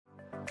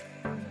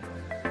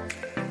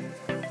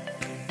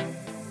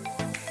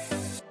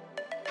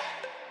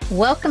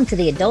Welcome to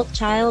the Adult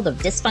Child of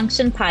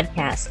Dysfunction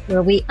podcast,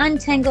 where we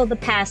untangle the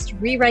past,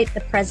 rewrite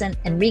the present,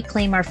 and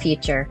reclaim our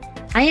future.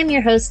 I am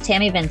your host,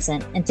 Tammy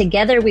Vincent, and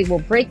together we will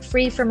break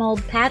free from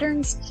old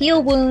patterns,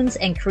 heal wounds,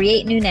 and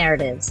create new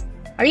narratives.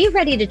 Are you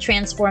ready to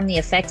transform the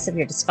effects of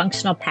your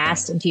dysfunctional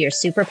past into your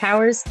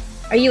superpowers?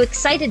 Are you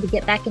excited to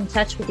get back in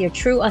touch with your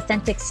true,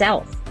 authentic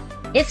self?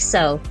 If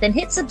so, then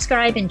hit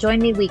subscribe and join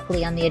me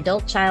weekly on the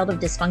Adult Child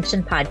of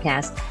Dysfunction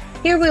podcast.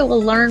 Here we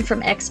will learn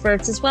from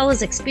experts as well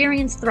as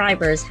experienced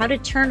thrivers how to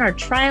turn our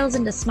trials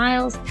into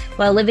smiles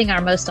while living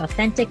our most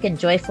authentic and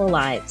joyful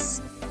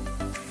lives.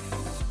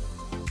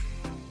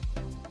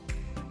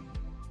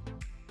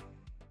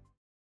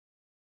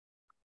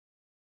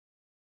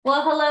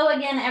 Well, hello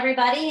again,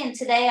 everybody. And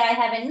today I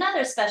have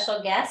another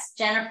special guest,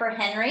 Jennifer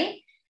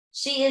Henry.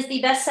 She is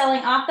the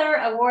best-selling author,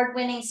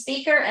 award-winning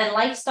speaker, and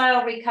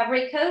lifestyle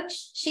recovery coach.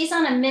 She's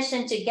on a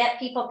mission to get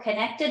people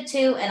connected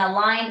to and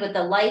aligned with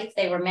the life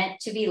they were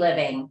meant to be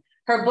living.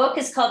 Her book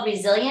is called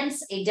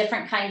Resilience, A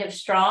Different Kind of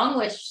Strong,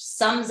 which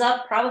sums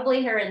up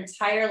probably her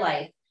entire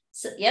life.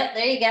 So, yep,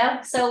 there you go.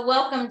 So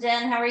welcome,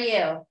 Jen. How are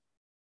you?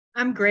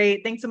 I'm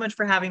great. Thanks so much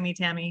for having me,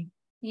 Tammy.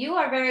 You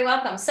are very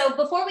welcome. So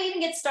before we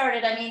even get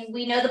started,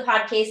 we know the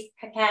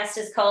podcast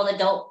is called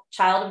Adult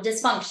Child of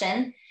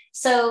Dysfunction.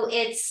 So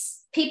it's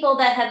people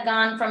that have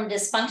gone from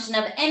dysfunction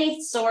of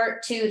any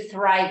sort to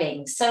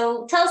thriving.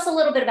 So tell us a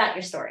little bit about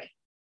your story.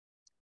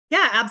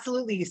 Yeah,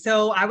 absolutely.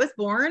 So I was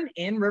born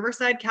in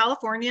Riverside,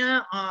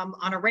 California,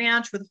 on a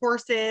ranch with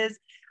horses,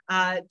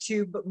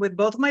 with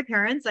both of my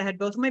parents. I had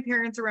both of my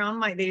parents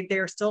around. They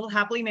are still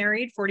happily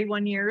married,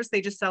 41 years.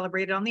 They just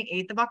celebrated on the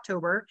 8th of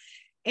October.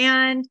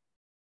 And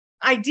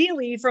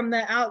ideally from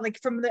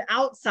the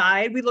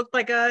outside, we looked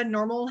like a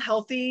normal,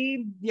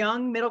 healthy,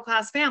 young,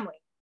 middle-class family.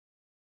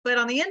 But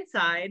on the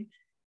inside,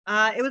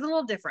 it was a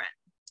little different.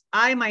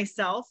 I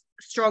myself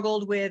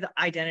struggled with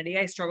identity.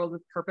 I struggled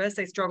with purpose.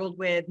 I struggled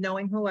with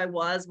knowing who I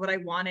was, what I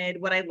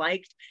wanted, what I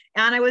liked.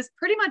 And I was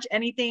pretty much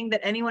anything that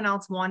anyone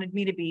else wanted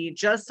me to be,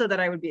 just so that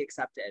I would be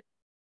accepted.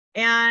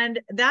 And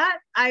that,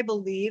 I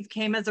believe,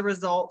 came as a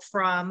result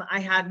from, I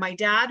had my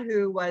dad,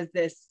 who was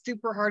this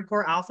super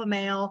hardcore alpha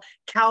male,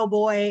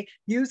 cowboy,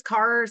 used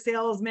car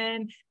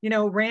salesman,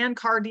 ran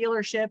car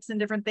dealerships and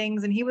different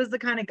things. And he was the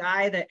kind of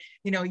guy that,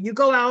 you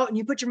go out and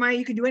you put your mind,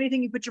 you can do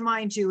anything you put your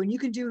mind to, and you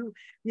can do,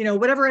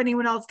 whatever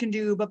anyone else can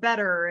do, but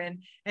better.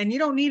 And you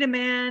don't need a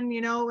man,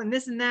 and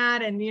this and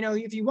that. And,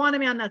 if you want a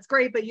man, that's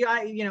great. But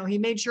he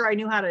made sure I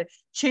knew how to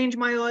change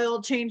my oil,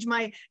 change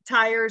my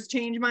tires,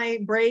 change my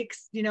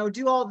brakes,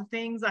 do all the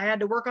things. I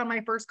had to work on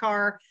my first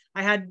car.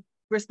 I had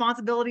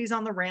responsibilities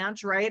on the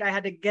ranch, right? I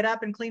had to get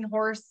up and clean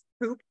horse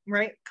poop,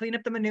 right? Clean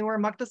up the manure,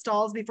 muck the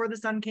stalls before the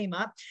sun came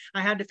up. I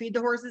had to feed the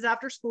horses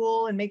after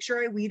school and make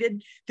sure I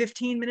weeded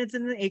 15 minutes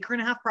in the acre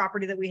and a half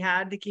property that we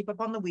had to keep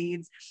up on the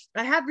weeds.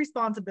 I had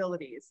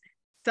responsibilities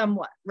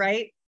somewhat,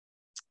 right?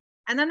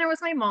 And then there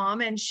was my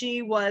mom, and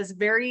she was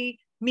very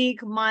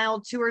meek,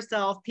 mild, to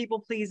herself, people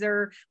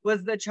pleaser,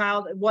 was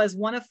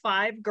one of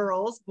 5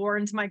 girls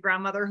born to my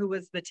grandmother, who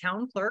was the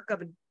town clerk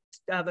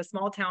of a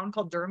small town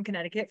called Durham,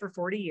 Connecticut for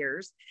 40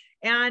 years.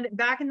 And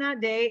back in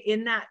that day,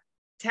 in that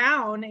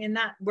town,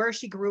 where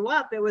she grew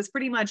up, it was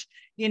pretty much,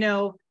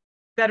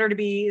 better to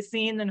be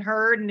seen than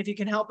heard. And if you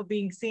can help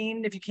being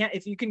seen,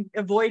 if you can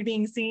avoid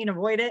being seen,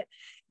 avoid it.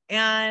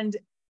 And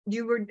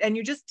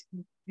you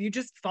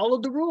just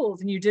followed the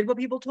rules, and you did what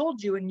people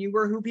told you, and you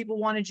were who people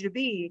wanted you to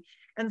be.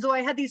 And so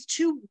I had these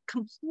 2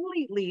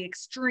 completely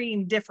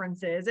extreme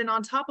differences. And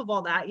on top of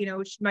all that,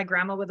 my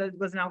grandma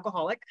was an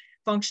alcoholic,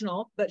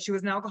 functional, but she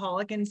was an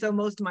alcoholic. And so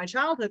most of my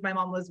childhood, my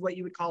mom was what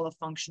you would call a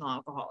functional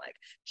alcoholic.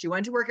 She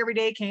went to work every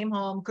day, came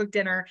home, cooked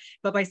dinner,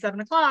 but by 7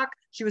 o'clock,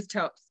 she was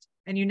toast,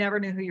 and you never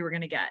knew who you were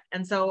going to get.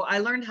 And so I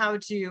learned how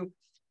to,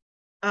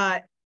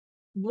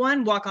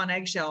 1, walk on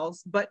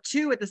eggshells, but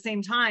 2, at the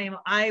same time,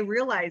 I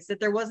realized that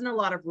there wasn't a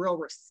lot of real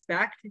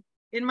respect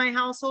in my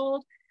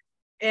household.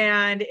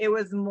 And it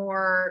was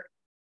more,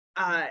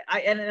 so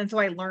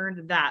I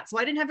learned that. So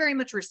I didn't have very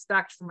much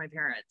respect for my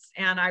parents,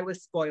 and I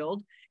was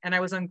spoiled, and I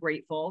was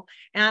ungrateful.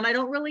 And I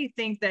don't really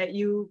think that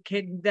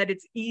that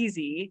it's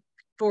easy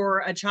for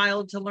a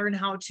child to learn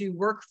how to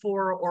work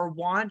for or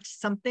want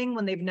something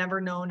when they've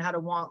never known how to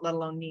want, let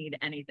alone need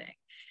anything.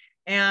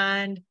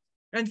 And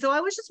so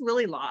I was just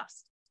really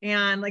lost.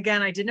 And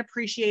again, I didn't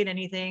appreciate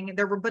anything.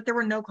 There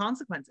were no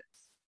consequences.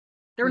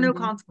 There were no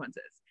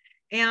consequences.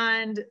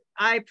 And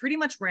I pretty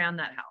much ran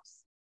that house.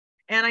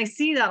 And I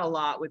see that a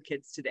lot with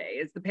kids today,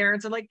 is the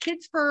parents are like,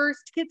 kids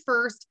first, kids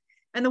first.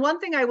 And the one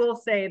thing I will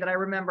say that I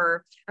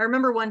remember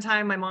one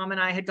time my mom and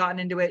I had gotten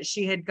into it.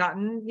 She had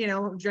gotten,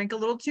 drank a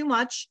little too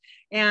much,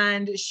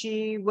 and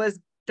she was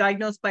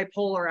diagnosed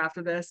bipolar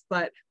after this,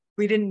 but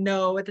we didn't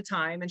know at the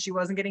time, and she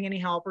wasn't getting any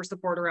help or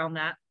support around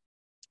that.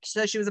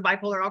 So she was a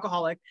bipolar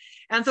alcoholic.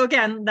 And so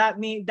again, that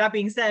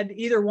being said,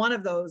 either one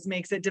of those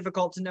makes it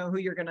difficult to know who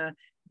you're going to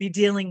be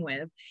dealing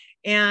with.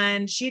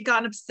 And she had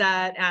gotten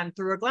upset and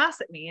threw a glass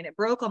at me, and it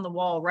broke on the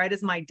wall right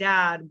as my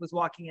dad was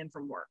walking in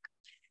from work.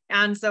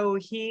 And so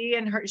he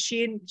and her,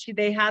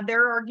 they had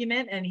their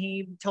argument, and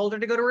he told her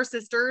to go to her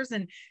sister's.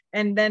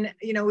 And then,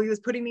 he was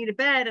putting me to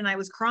bed, and I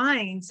was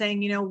crying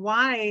saying,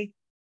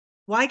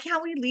 why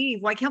can't we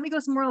leave? Why can't we go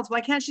somewhere else?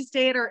 Why can't she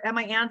stay at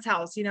my aunt's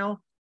house? And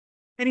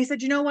he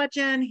said, you know what,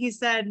 Jen? He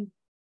said,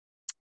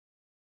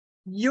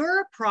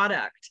 you're a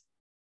product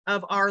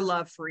of our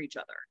love for each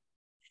other.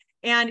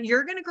 And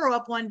you're going to grow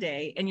up one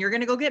day, and you're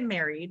going to go get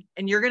married,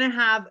 and you're going to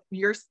have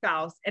your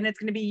spouse, and it's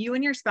going to be you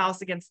and your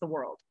spouse against the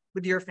world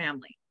with your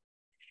family.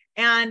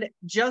 And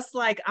just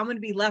like I'm going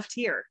to be left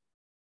here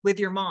with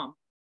your mom,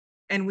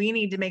 and we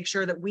need to make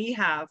sure that we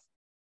have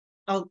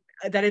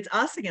that it's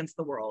us against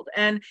the world.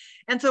 And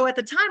so at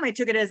the time I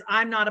took it as,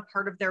 I'm not a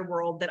part of their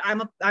world, that I'm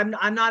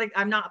not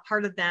a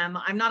part of them.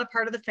 I'm not a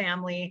part of the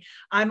family.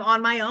 I'm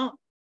on my own.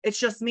 It's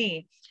just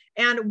me.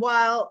 And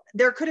while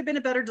there could have been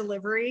a better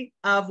delivery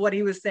of what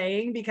he was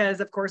saying, because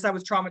of course I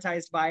was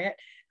traumatized by it,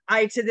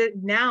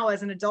 now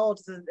as an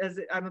adult, as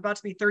I'm about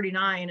to be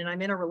 39, and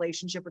I'm in a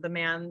relationship with a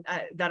man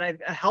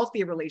a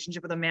healthy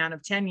relationship with a man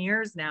of 10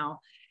 years now.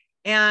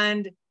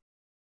 And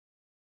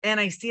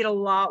I see it a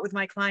lot with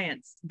my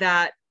clients,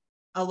 that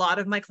a lot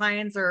of my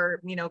clients are,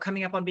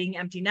 coming up on being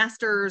empty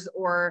nesters,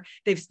 or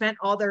they've spent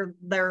all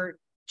their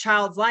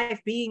child's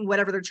life being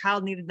whatever their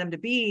child needed them to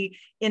be,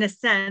 in a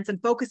sense,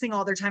 and focusing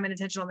all their time and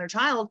attention on their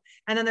child.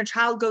 And then their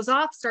child goes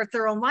off, starts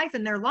their own life,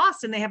 and they're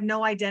lost, and they have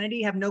no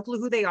identity, have no clue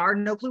who they are,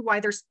 no clue why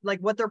they're like,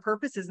 what their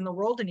purpose is in the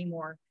world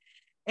anymore.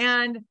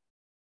 And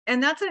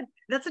that's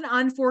an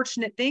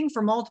unfortunate thing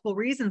for multiple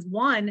reasons.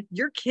 One,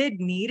 your kid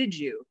needed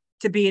you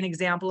to be an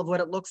example of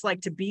what it looks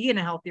like to be in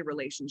a healthy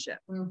relationship.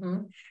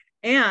 Mm-hmm.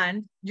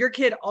 And your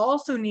kid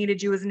also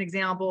needed you as an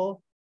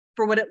example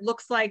for what it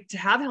looks like to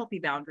have healthy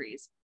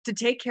boundaries, to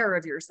take care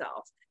of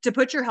yourself, to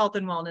put your health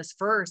and wellness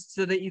first,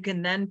 so that you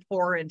can then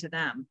pour into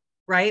them,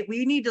 right?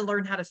 We need to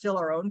learn how to fill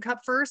our own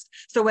cup first.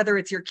 So whether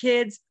it's your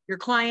kids, your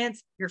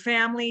clients, your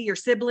family, your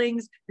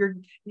siblings, your,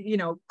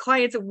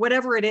 clients,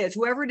 whatever it is,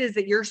 whoever it is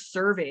that you're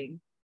serving,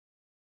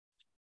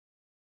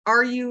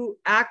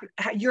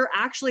 you're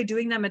actually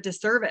doing them a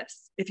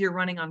disservice if you're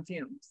running on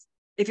fumes,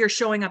 if you're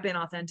showing up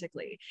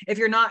inauthentically, if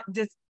you're not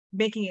just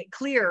making it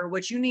clear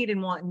what you need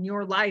and want in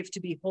your life to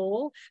be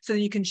whole, so that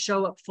you can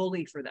show up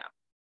fully for them,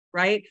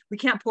 right? We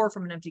can't pour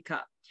from an empty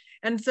cup.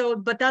 And so,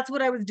 but that's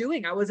what I was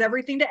doing. I was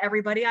everything to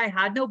everybody. I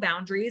had no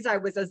boundaries. I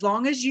was, as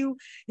long as you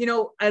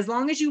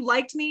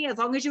liked me, as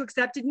long as you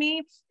accepted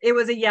me, it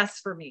was a yes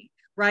for me,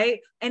 right?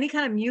 Any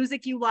kind of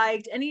music you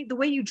liked, the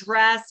way you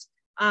dressed,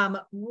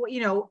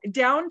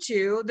 down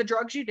to the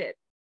drugs you did.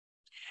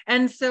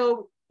 And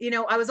so,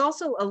 I was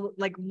also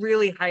a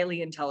really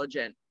highly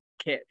intelligent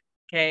kid.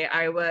 Okay.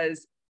 I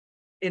was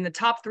in the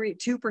top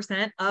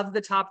 2% of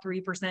the top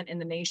 3% in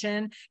the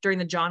nation during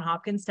the Johns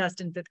Hopkins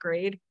test in 5th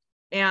grade.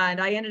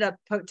 And I ended up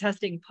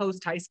testing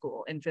post high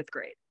school in 5th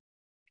grade.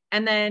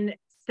 And then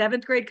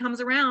 7th grade comes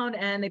around,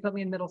 and they put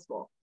me in middle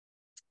school,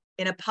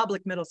 in a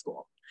public middle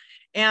school.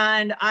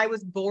 And I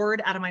was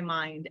bored out of my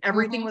mind.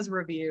 Everything was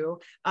review.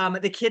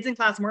 The kids in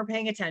class weren't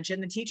paying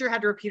attention. The teacher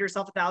had to repeat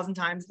herself 1,000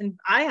 times. And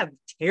I have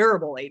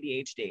terrible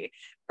ADHD,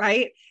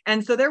 right?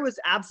 And so there was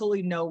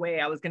absolutely no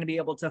way I was going to be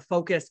able to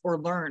focus or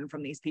learn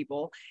from these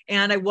people.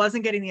 And I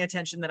wasn't getting the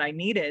attention that I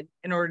needed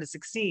in order to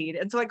succeed.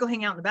 And so I go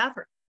hang out in the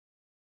bathroom.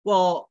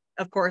 Well,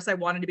 of course, I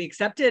wanted to be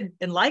accepted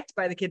and liked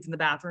by the kids in the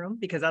bathroom,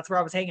 because that's where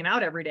I was hanging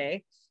out every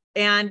day.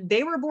 And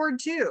they were bored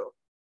too,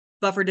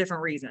 but for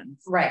different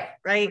reasons. Right.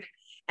 Right.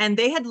 And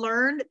they had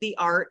learned the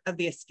art of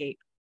the escape.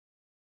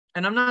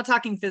 And I'm not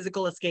talking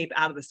physical escape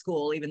out of the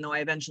school, even though I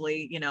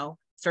eventually,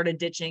 started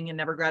ditching and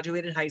never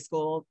graduated high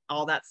school,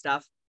 all that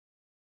stuff.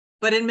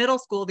 But in middle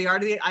school,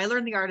 I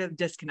learned the art of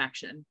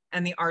disconnection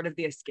and the art of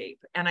the escape.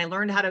 And I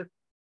learned how to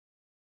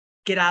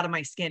get out of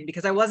my skin,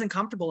 because I wasn't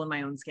comfortable in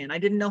my own skin. I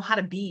didn't know how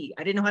to be.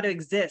 I didn't know how to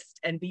exist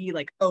and be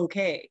like,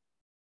 okay.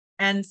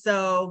 And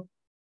so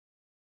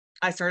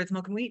I started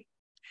smoking weed.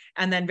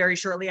 And then very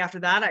shortly after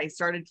that, I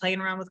started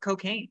playing around with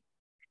cocaine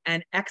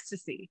and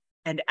ecstasy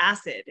and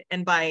acid.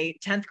 And by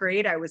 10th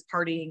grade, I was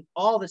partying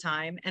all the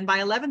time. And by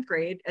 11th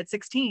grade, at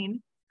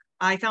 16,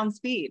 I found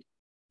speed.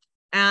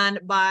 And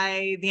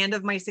by the end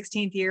of my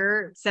 16th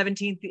year,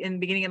 17th, in the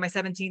beginning of my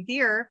 17th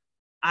year,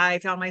 I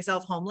found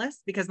myself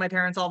homeless, because my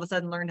parents all of a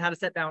sudden learned how to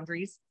set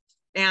boundaries.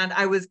 And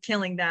I was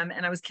killing them,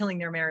 and I was killing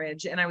their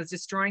marriage, and I was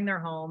destroying their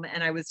home,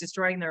 and I was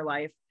destroying their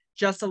life,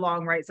 just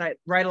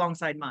right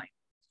alongside mine.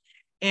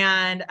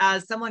 And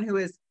as someone who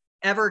has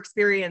ever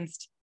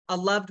experienced a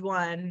loved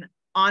one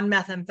on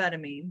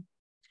methamphetamine,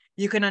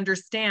 you can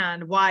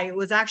understand why it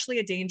was actually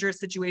a dangerous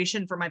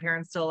situation for my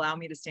parents to allow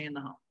me to stay in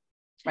the home.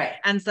 Right.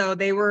 And so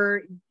they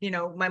were,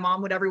 my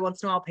mom would every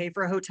once in a while pay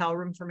for a hotel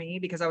room for me,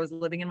 because I was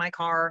living in my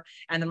car,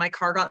 and then my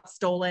car got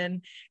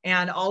stolen,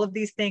 and all of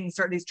these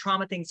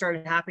trauma things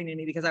started happening to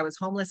me, because I was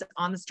homeless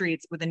on the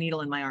streets with a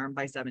needle in my arm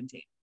by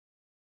 17.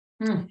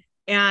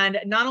 And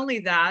not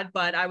only that,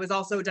 but I was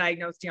also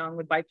diagnosed young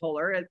with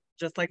bipolar,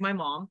 just like my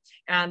mom.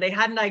 And they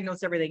hadn't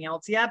diagnosed everything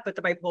else yet, but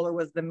the bipolar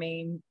was the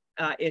main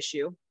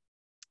issue,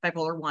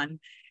 bipolar 1.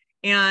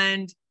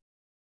 And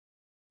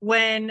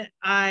when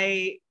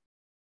I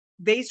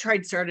they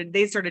started trying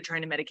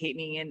to medicate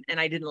me, and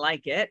I didn't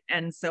like it.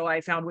 And so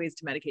I found ways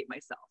to medicate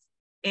myself.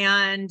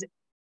 And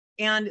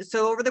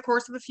so over the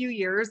course of a few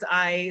years,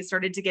 I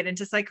started to get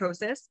into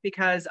psychosis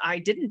because I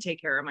didn't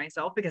take care of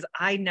myself, because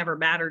I never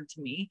mattered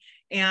to me.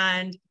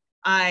 And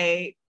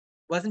I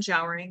wasn't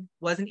showering,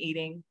 wasn't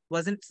eating,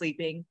 wasn't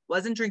sleeping,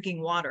 wasn't drinking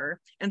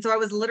water. And so I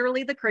was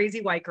literally the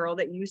crazy white girl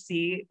that you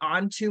see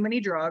on too many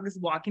drugs,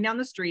 walking down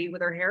the street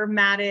with her hair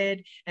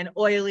matted and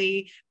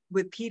oily,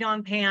 with peed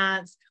on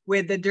pants,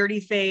 with the dirty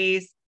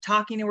face,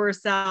 talking to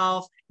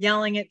herself,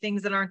 yelling at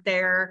things that aren't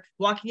there,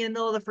 walking in the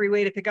middle of the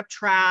freeway to pick up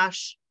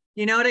trash.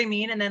 You know what I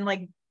mean? And then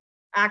like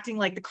acting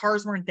like the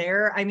cars weren't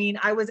there. I mean,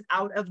 I was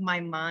out of my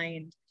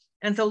mind.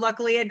 And so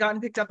luckily I'd gotten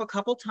picked up a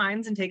couple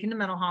times and taken to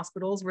mental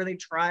hospitals where they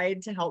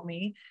tried to help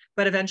me,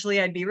 but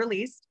eventually I'd be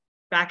released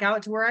back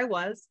out to where I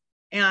was,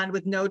 and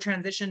with no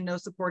transition, no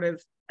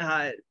support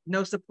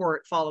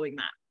following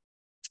that.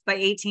 By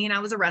 18, I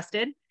was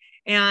arrested,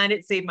 and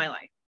it saved my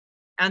life.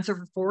 And so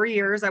for 4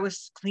 years, I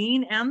was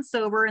clean and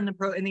sober in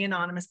the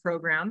anonymous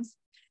programs.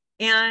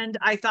 And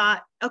I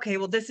thought, okay,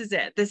 well, this is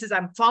it.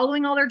 I'm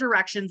following all their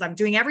directions. I'm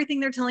doing everything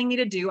they're telling me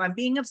to do. I'm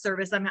being of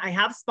service. I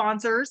have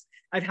sponsors.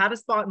 I've had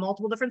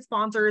multiple different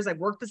sponsors. I've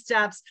worked the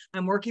steps.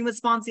 I'm working with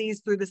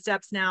sponsees through the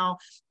steps now.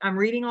 I'm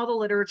reading all the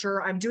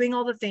literature. I'm doing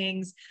all the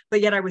things,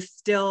 but yet I was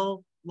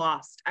still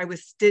lost. I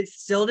was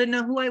still didn't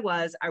know who I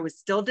was. I was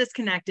still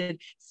disconnected,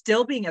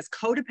 still being as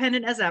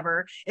codependent as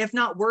ever, if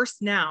not worse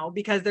now,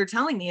 because they're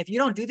telling me if you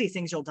don't do these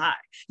things, you'll die.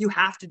 You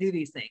have to do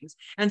these things.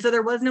 And so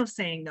there was no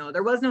saying no.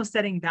 There was no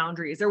setting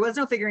boundaries. There was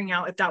no figuring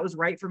out if that was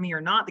right for me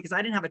or not, because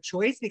I didn't have a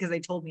choice, because they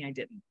told me I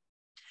didn't.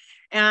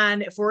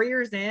 And 4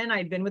 years in,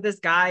 I'd been with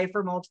this guy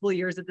for multiple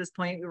years at this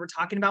point. We were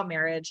talking about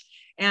marriage,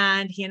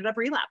 and he ended up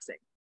relapsing.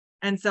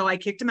 And so I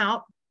kicked him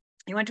out.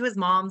 He went to his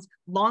mom's.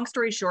 Long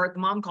story short, the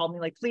mom called me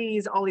like,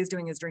 please, all he's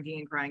doing is drinking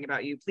and crying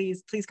about you.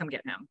 Please come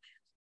get him.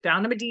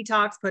 Found him a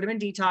detox, put him in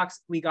detox.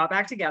 We got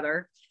back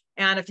together.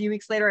 And a few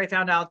weeks later, I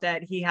found out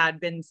that he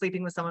had been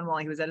sleeping with someone while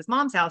he was at his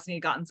mom's house, and he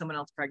had gotten someone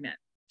else pregnant.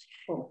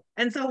 Oh.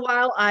 And so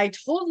while I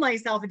told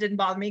myself it didn't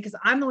bother me because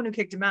I'm the one who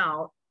kicked him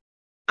out,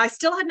 I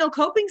still had no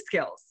coping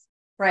skills.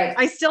 Right.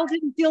 I still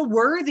didn't feel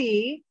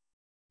worthy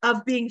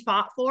of being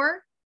fought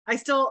for.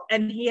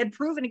 And he had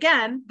proven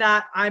again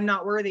that I'm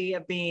not worthy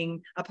of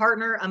being a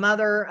partner, a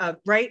mother,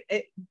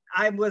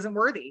 I wasn't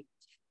worthy.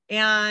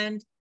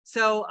 And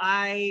so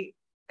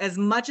as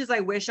much as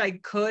I wish I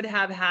could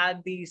have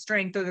had the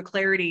strength or the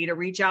clarity to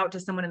reach out to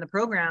someone in the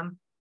program,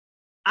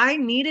 I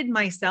needed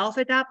myself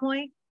at that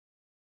point.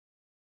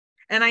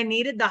 And I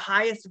needed the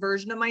highest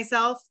version of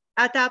myself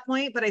at that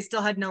point, but I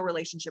still had no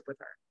relationship with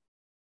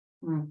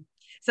her. Mm.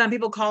 Some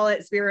people call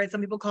it spirit. Some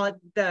people call it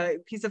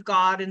the peace of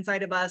God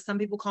inside of us. Some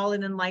people call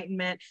it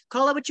enlightenment.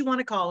 Call it what you want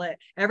to call it.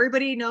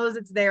 Everybody knows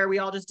it's there. We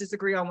all just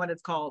disagree on what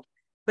it's called.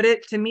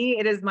 But to me,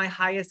 it is my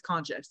highest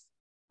conscience,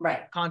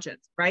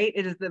 right?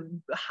 It is the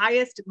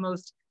highest,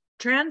 most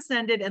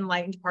transcended,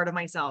 enlightened part of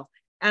myself.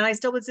 And I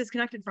still was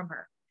disconnected from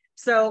her.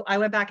 So I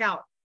went back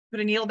out, put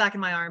a needle back in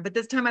my arm. But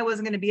this time I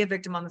wasn't going to be a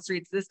victim on the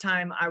streets. This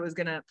time I was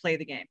going to play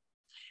the game.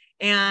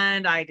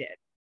 And I did.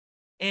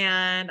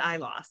 And I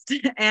lost.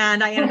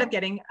 And I ended up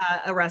getting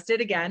arrested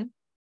again,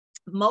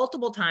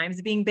 multiple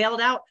times, being bailed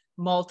out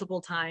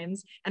multiple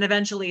times. And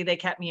eventually they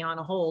kept me on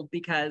a hold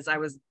because I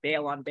was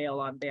bail on bail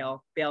on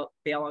bail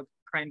on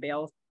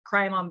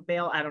crime on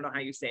bail. I don't know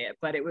how you say it,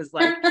 but it was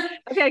like,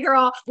 okay,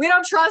 girl, we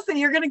don't trust that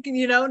you're going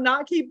to,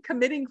 not keep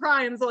committing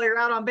crimes while you're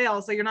out on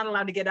bail. So you're not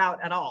allowed to get out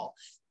at all.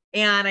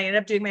 And I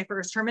ended up doing my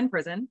first term in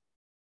prison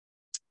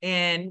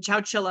in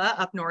Chowchilla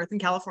up north in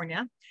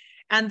California.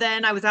 And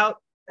then I was out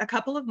a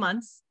couple of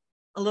months,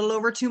 a little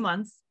over 2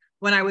 months,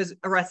 when I was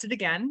arrested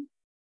again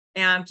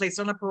and placed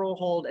on a parole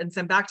hold and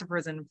sent back to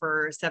prison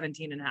for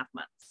 17 and a half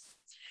months.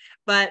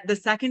 But the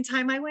second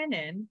time I went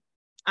in,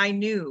 I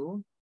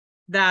knew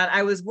that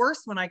I was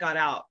worse when I got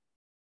out.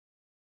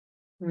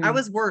 I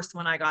was worse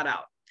when I got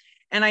out.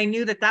 And I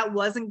knew that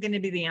wasn't going to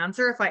be the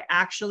answer if I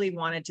actually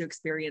wanted to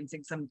experience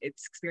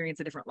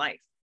a different life.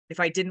 If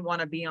I didn't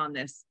want to be on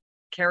this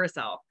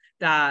carousel,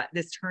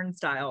 this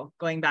turnstile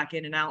going back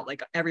in and out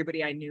like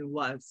everybody I knew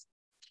was.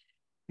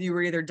 You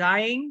were either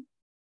dying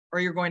or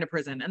you're going to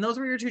prison. And those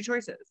were your two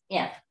choices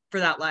for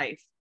that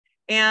life.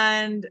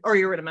 Or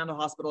you're in a mental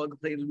hospital and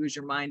completely lose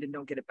your mind and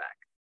don't get it back.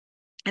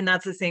 And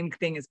that's the same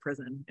thing as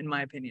prison, in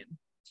my opinion,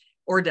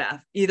 or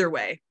death, either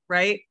way.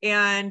 Right.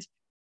 And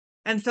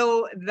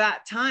so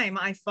that time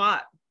I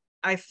fought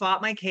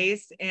my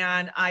case,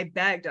 and I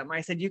begged them.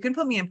 I said, you can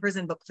put me in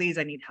prison, but please,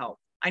 I need help.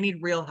 I need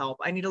real help.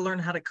 I need to learn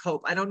how to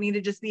cope. I don't need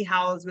to just be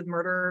housed with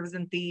murderers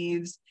and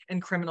thieves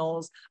and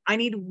criminals. I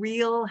need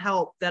real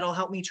help that'll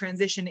help me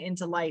transition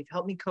into life,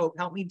 help me cope,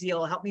 help me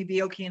deal, help me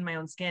be okay in my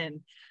own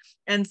skin.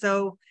 And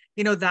so,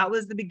 that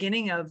was the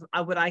beginning of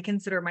what I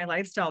consider my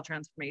lifestyle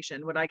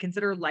transformation, what I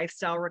consider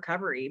lifestyle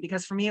recovery,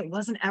 because for me, it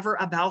wasn't ever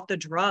about the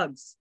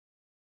drugs.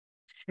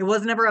 It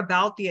wasn't ever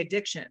about the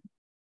addiction.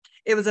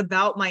 It was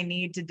about my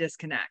need to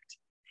disconnect.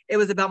 It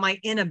was about my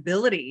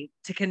inability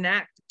to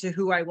connect to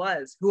who I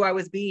was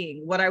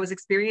being, what I was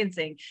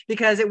experiencing,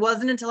 because it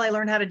wasn't until I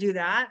learned how to do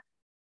that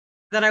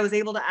that I was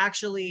able to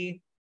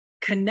actually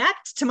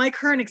connect to my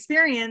current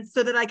experience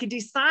so that I could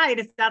decide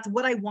if that's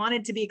what I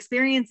wanted to be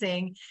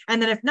experiencing.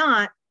 And then if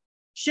not,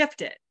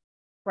 shift it.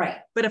 Right.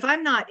 But if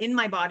I'm not in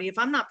my body, if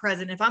I'm not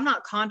present, if I'm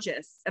not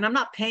conscious and I'm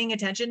not paying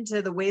attention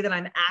to the way that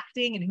I'm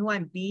acting and who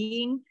I'm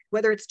being,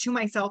 whether it's to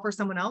myself or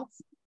someone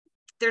else,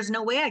 there's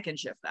no way I can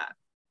shift that.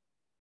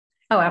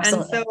 Oh,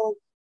 absolutely. And so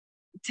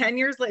 10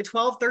 years later,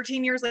 12,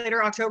 13 years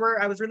later,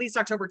 I was released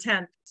October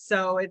 10th.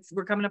 So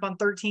we're coming up on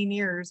 13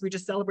 years. We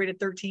just celebrated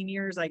 13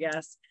 years, I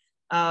guess,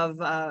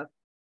 of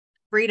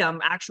freedom,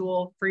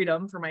 actual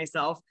freedom for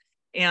myself.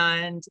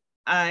 And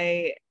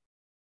I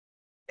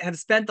have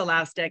spent the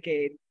last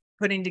decade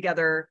putting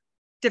together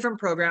different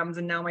programs,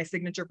 and now my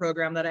signature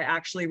program that I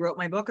actually wrote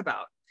my book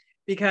about,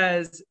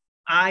 because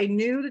I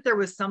knew that there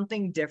was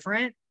something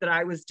different that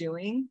I was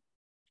doing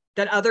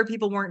that other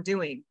people weren't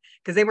doing,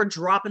 because they were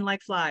dropping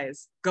like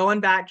flies,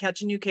 going back,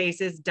 catching new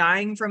cases,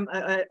 dying from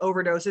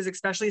overdoses,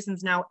 especially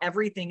since now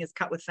everything is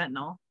cut with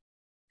fentanyl.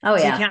 Oh,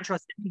 so yeah. You can't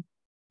trust anything.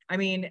 I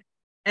mean,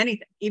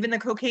 anything, even the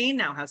cocaine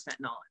now has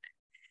fentanyl in it.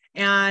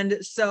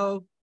 And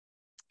so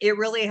it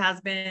really has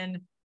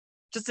been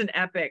just an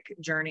epic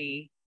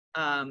journey,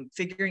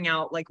 figuring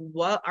out like,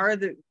 what are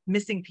the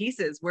missing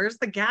pieces? Where's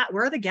the gap?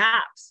 Where are the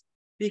gaps?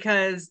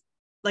 Because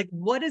like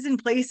what is in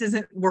place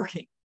isn't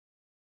working.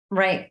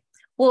 Right.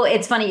 Well,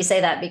 it's funny you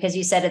say that, because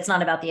you said it's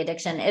not about the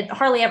addiction. It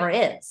hardly ever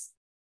is.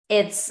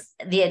 It's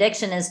the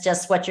addiction is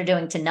just what you're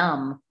doing to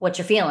numb what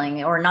you're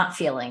feeling or not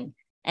feeling.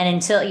 And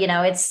until,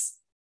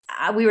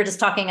 we were just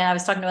talking, I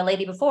was talking to a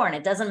lady before, and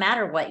it doesn't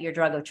matter what your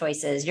drug of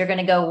choice is. You're going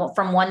to go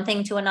from one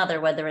thing to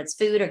another, whether it's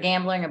food or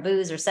gambling or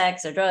booze or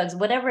sex or drugs,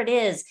 whatever it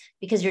is,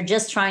 because you're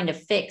just trying to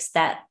fix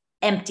that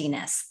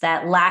emptiness,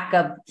 that lack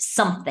of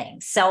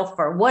something, self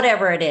or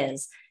whatever it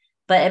is.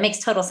 But it makes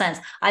total sense.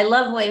 I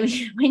love when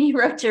you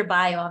wrote your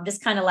bio, I'm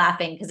just kind of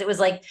laughing because it was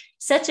like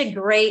such a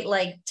great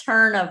like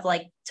turn of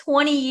like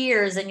 20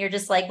 years. And you're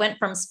just like went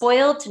from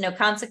spoiled to no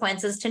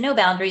consequences, to no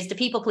boundaries, to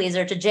people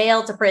pleaser, to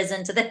jail, to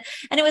prison,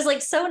 and it was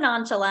like so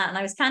nonchalant. And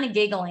I was kind of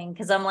giggling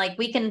because I'm like,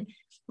 we can,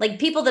 like,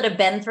 people that have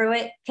been through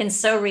it can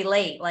so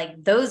relate.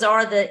 Like those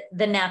are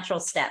the natural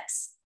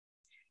steps,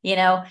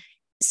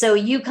 So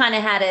you kind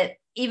of had it,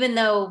 even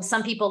though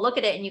some people look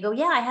at it and you go,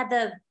 yeah, I had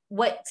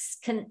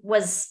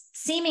was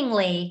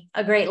seemingly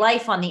a great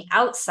life on the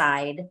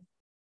outside.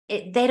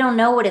 They don't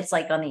know what it's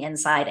like on the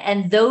inside.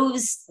 And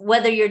those,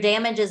 whether your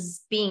damage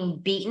is being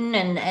beaten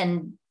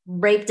and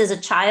raped as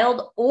a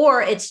child,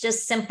 or it's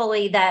just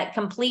simply that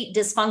complete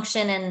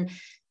dysfunction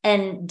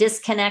and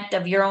disconnect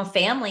of your own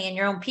family and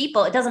your own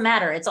people, it doesn't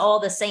matter. It's all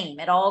the same.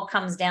 It all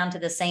comes down to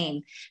the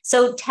same.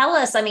 So tell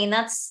us, I mean,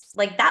 that's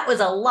like, that was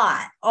a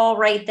lot all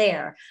right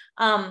there.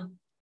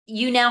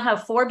 You now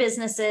have 4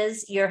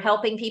 businesses. You're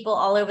helping people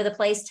all over the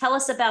place. Tell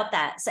us about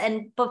that.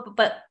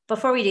 But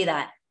before we do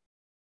that,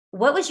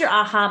 what was your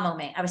aha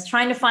moment? I was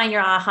trying to find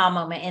your aha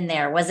moment in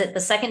there. Was it the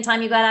second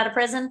time you got out of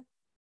prison?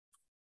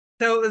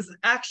 So it was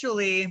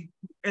actually,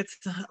 it's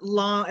in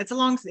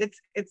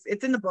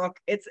the book.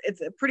 It's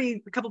a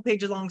couple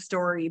pages long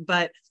story,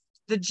 but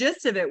the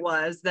gist of it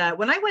was that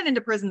when I went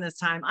into prison this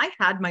time, I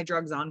had my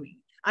drugs on me.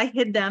 I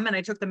hid them and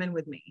I took them in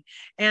with me.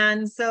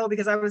 And so,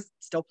 because I was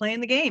still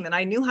playing the game and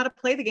I knew how to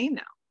play the game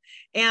now.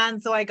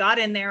 And so I got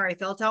in there, I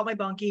felt out my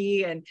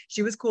bunkie, and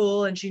she was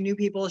cool and she knew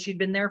people. She'd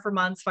been there for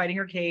months fighting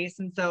her case.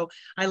 And so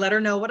I let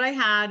her know what I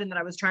had and that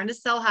I was trying to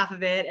sell half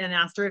of it, and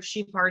asked her if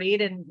she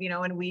partied, and,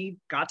 and we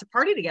got to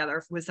party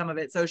together with some of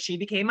it. So she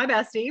became my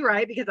bestie,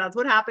 right? Because that's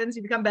what happens.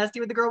 You become bestie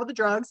with the girl with the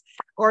drugs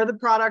or the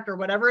product or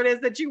whatever it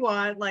is that you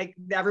want. Like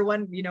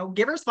everyone,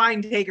 givers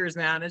find takers,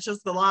 man. It's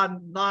just the law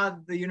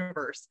of the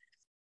universe.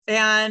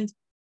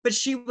 But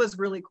she was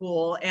really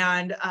cool.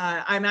 And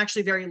I'm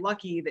actually very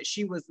lucky that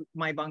she was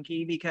my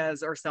bunkie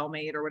or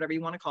cellmate or whatever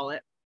you want to call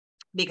it.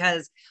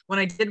 Because when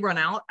I did run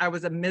out, I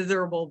was a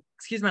miserable,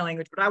 excuse my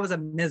language, but I was a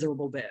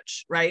miserable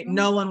bitch, right? Mm-hmm.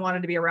 No one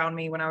wanted to be around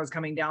me when I was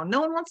coming down.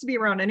 No one wants to be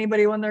around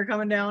anybody when they're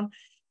coming down.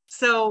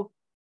 So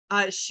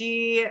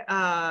we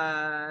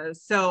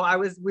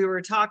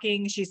were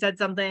talking, she said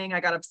something,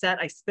 I got upset,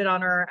 I spit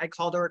on her, I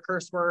called her a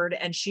curse word,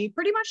 and she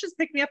pretty much just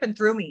picked me up and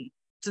threw me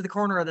to the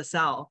corner of the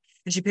cell.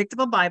 And she picked up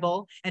a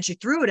Bible and she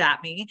threw it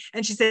at me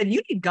and she said,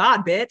 "You need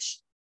God, bitch."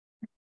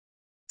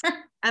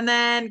 And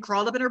then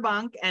crawled up in her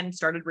bunk and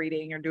started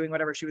reading or doing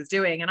whatever she was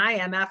doing. And I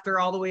am, after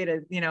all the way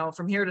to,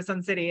 from here to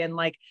Sun City, and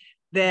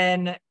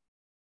then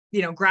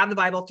grabbed the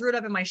Bible, threw it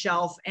up in my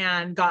shelf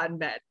and got in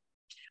bed.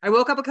 I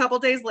woke up a couple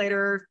days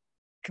later,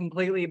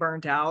 completely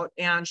burnt out,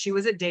 and she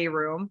was at day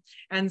room.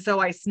 And so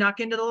I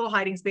snuck into the little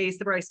hiding space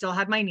where I still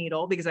had my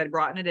needle because I'd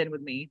brought it in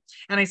with me.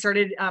 And I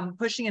started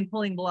pushing and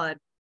pulling blood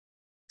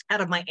out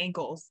of my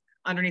ankles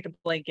underneath the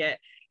blanket,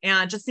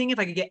 and just seeing if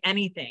I could get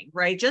anything,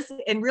 right?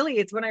 And really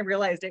it's when I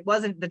realized it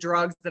wasn't the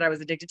drugs that I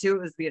was addicted to,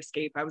 it was the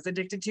escape I was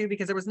addicted to,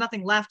 because there was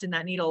nothing left in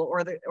that needle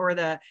or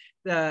the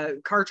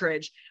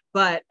cartridge,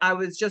 but I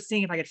was just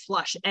seeing if I could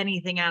flush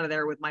anything out of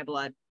there with my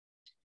blood.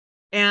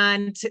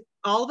 And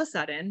all of a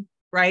sudden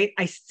right?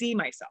 I see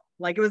myself.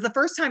 Like it was the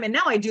first time. And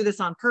now I do this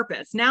on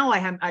purpose. Now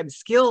I'm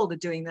skilled at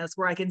doing this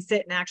where I can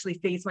sit and actually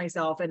face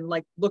myself and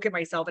like look at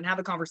myself and have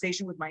a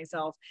conversation with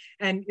myself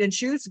and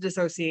choose to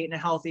dissociate in a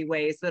healthy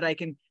way so that I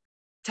can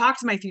talk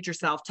to my future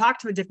self, talk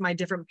to my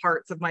different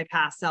parts of my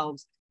past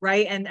selves,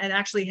 right? And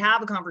actually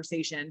have a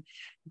conversation.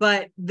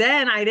 But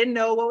then I didn't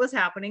know what was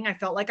happening. I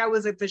felt like I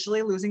was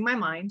officially losing my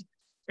mind.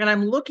 And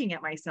I'm looking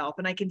at myself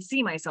and I can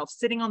see myself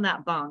sitting on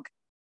that bunk,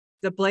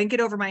 the blanket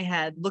over my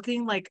head,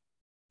 looking like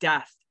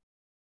death.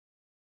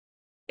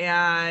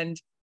 And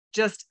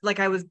just like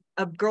I was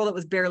a girl that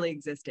was barely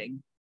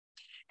existing.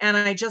 And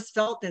I just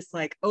felt this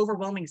like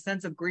overwhelming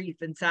sense of grief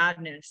and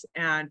sadness.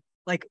 And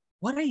like,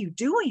 what are you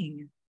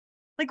doing?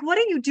 Like, what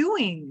are you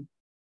doing?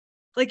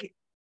 Like,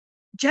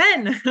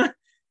 Jen,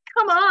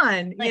 come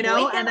on, Like, you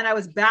know? wake And then up. I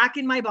was back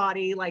in my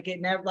body, like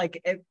it never,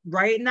 like it,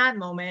 right in that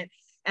moment.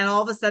 And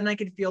all of a sudden I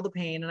could feel the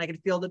pain and I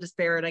could feel the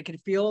despair and I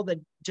could feel the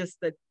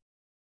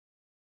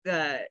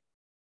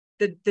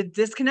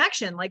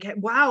disconnection. Like,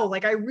 wow,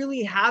 like I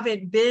really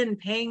haven't been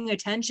paying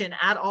attention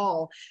at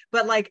all.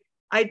 But like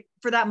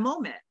for that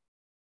moment,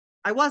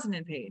 I wasn't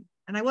in pain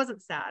and I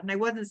wasn't sad and I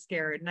wasn't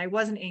scared and I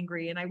wasn't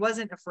angry and I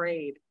wasn't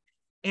afraid.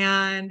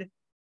 And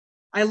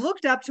I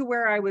looked up to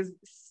where I was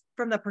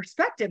from the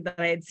perspective that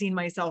I had seen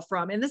myself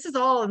from. And this is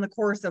all in the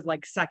course of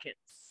like seconds.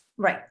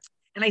 Right.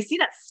 And I see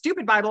that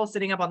stupid Bible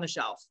sitting up on the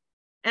shelf.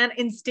 And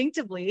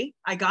instinctively,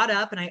 I got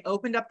up and I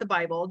opened up the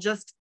Bible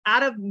just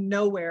out of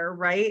nowhere,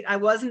 right? I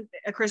wasn't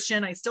a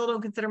Christian. I still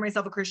don't consider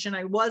myself a Christian.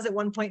 I was at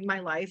one point in my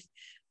life,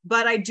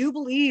 but I do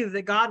believe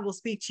that God will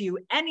speak to you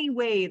any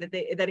way that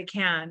it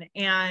can.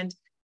 And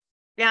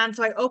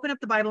so I open up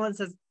the Bible and it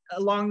says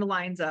along the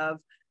lines of,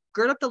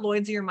 gird up the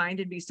loins of your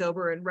mind and be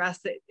sober and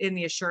rest in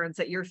the assurance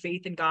that your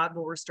faith in God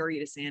will restore you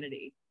to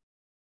sanity.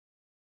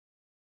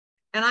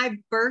 And I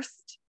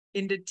burst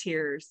into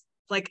tears,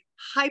 like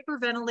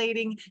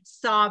hyperventilating,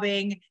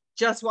 sobbing,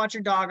 just watch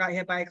your dog got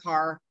hit by a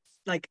car,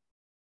 like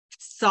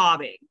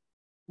sobbing,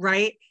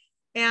 right?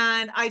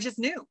 And I just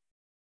knew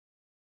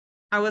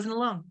I wasn't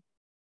alone.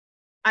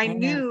 I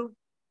knew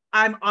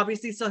I'm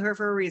obviously still here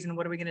for a reason.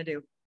 What are we going to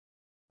do?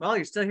 Well,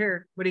 you're still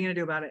here. What are you going to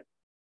do about it?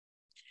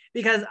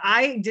 Because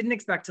I didn't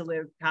expect to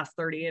live past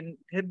 30, and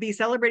to be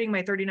celebrating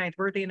my 39th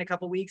birthday in a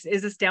couple of weeks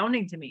is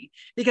astounding to me,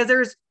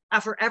 because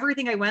after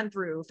everything I went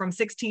through from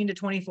 16 to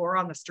 24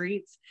 on the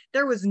streets,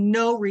 there was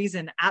no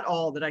reason at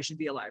all that I should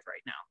be alive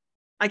right now.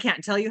 I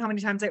can't tell you how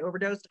many times I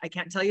overdosed. I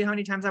can't tell you how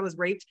many times I was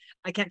raped.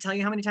 I can't tell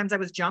you how many times I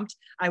was jumped.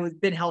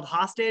 Been held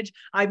hostage.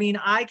 I mean,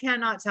 I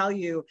cannot tell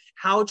you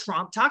how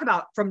talk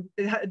about from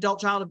adult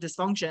child of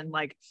dysfunction.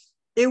 Like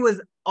it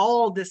was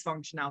all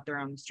dysfunction out there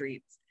on the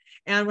streets.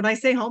 And when I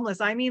say homeless,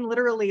 I mean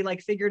literally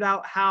like figured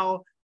out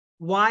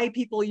why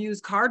people use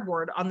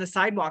cardboard on the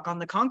sidewalk on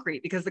the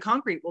concrete, because the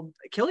concrete will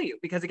kill you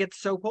because it gets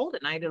so cold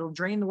at night. It'll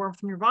drain the warmth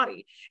from your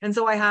body. And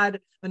so I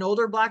had an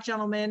older Black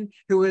gentleman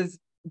who was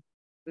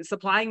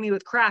supplying me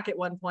with crack at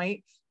one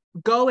point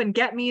go and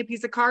get me a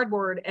piece of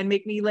cardboard and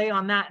make me lay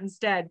on that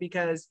instead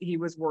because he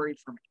was worried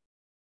for me.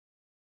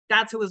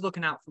 That's who was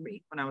looking out for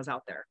me when I was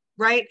out there.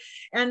 Right.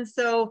 And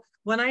so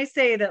when I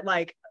say that,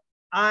 like,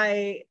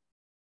 I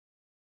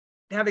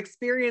have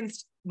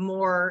experienced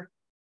more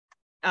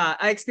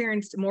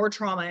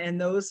trauma in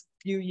those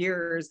few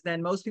years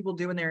than most people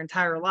do in their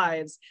entire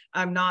lives.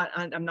 I'm not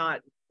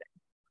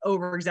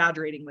over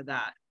exaggerating with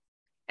that.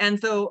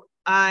 And so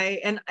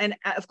and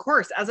of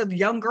course, as a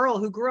young girl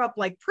who grew up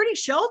like pretty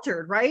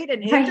sheltered, right,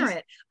 and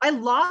ignorant, I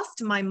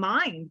lost my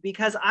mind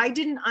because I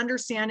didn't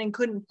understand and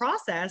couldn't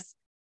process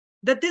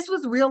that this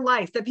was real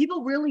life, that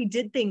people really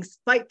did things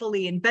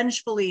spitefully and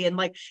vengefully and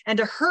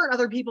to hurt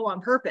other people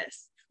on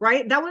purpose.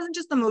 Right? That wasn't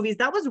just the movies,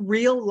 that was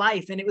real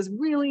life. And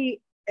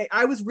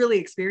I was really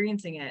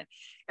experiencing it.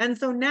 And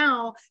so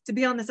now to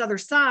be on this other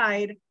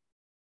side,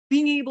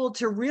 being able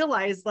to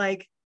realize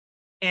like,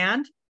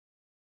 and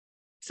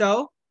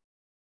so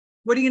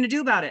what are you going to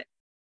do about it?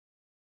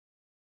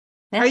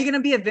 Yeah. Are you going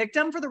to be a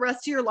victim for the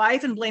rest of your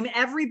life and blame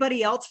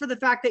everybody else for the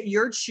fact that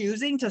you're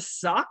choosing to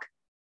suck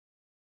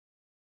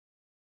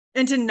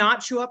and to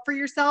not show up for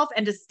yourself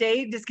and to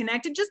stay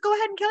disconnected? Just go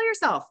ahead and kill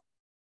yourself.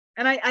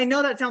 And I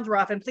know that sounds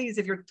rough, and please,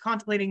 if you're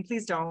contemplating,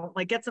 please don't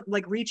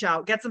reach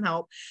out, get some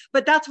help.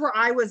 But that's where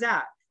I was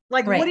at.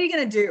 Like, right. What are you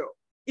going to do?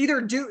 Either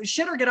do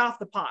shit or get off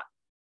the pot,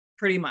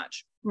 pretty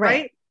much.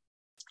 Right.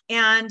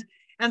 And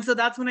so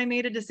that's when I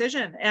made a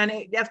decision. And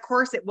of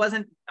course it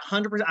wasn't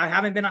 100%. I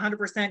haven't been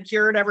 100%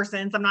 cured ever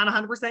since. I'm not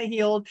 100%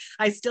 healed.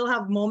 I still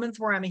have moments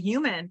where I'm a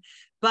human,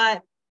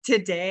 but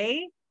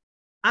today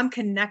I'm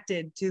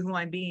connected to who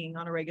I'm being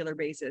on a regular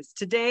basis.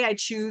 Today, I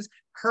choose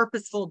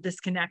purposeful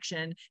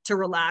disconnection to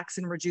relax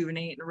and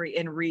rejuvenate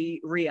and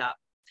re-up,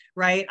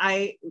 right?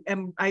 I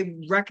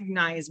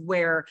recognize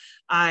where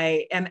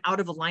I am out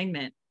of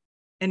alignment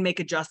and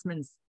make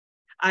adjustments.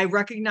 I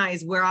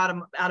recognize where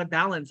out of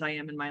balance I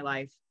am in my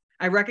life.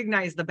 I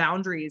recognize the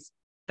boundaries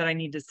that I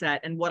need to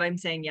set and what I'm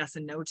saying yes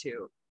and no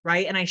to,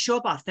 right? And I show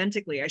up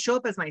authentically. I show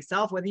up as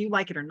myself, whether you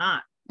like it or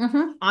not.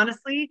 Mm-hmm.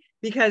 Honestly,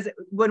 Because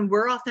when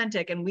we're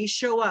authentic and we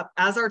show up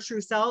as our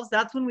true selves,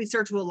 that's when we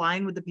start to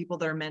align with the people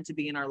that are meant to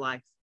be in our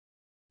life,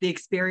 the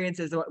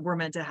experiences that we're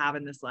meant to have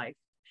in this life.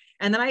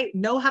 And then I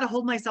know how to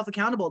hold myself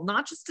accountable,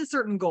 not just to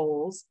certain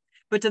goals,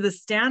 but to the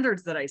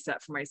standards that I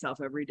set for myself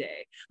every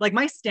day. Like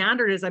my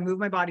standard is I move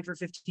my body for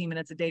 15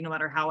 minutes a day, no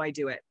matter how I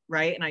do it.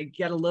 Right. And I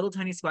get a little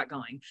tiny sweat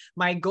going.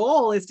 My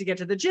goal is to get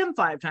to the gym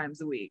 5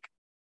 times a week.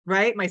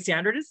 Right. My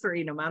standard is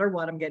 3, no matter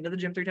what. I'm getting to the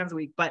gym 3 times a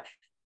week, but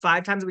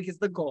 5 times a week is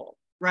the goal.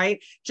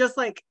 Right. Just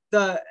like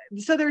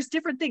so there's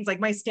different things. Like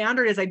my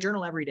standard is I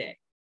journal every day.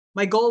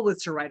 My goal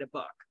was to write a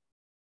book.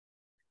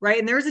 Right.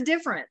 And there's a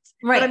difference,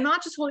 Right. But I'm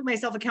not just holding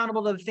myself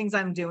accountable to the things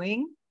I'm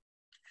doing.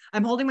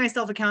 I'm holding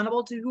myself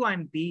accountable to who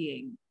I'm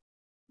being,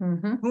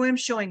 who I'm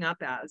showing up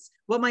as,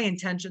 what my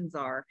intentions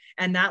are.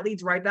 And that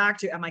leads right back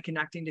to, am I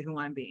connecting to who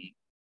I'm being?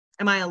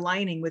 Am I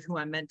aligning with who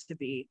I'm meant to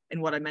be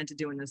and what I'm meant to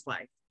do in this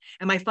life?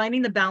 Am I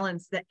finding the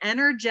balance, the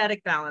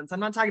energetic balance?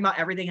 I'm not talking about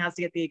everything has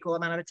to get the equal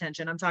amount of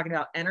attention. I'm talking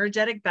about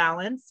energetic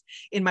balance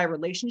in my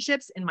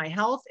relationships, in my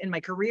health, in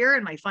my career,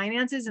 in my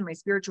finances, in my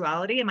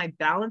spirituality. Am I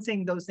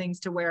balancing those things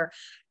to where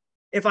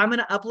if I'm going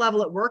to up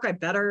level at work, I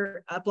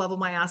better up level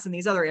my ass in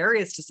these other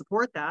areas to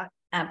support that,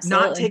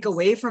 Absolutely. not take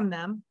away from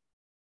them.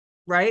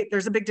 Right?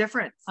 There's a big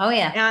difference. Oh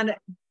yeah. And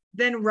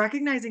then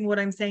recognizing what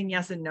I'm saying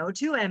yes and no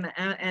to, and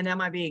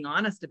am I being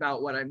honest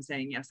about what I'm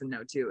saying yes and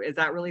no to? Is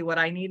that really what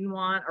I need and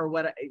want, or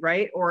what,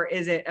 right? Or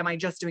am I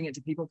just doing it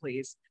to people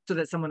please so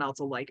that someone else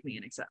will like me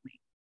and accept me?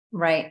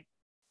 Right.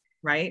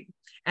 Right.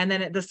 And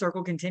then the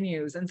circle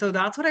continues. And so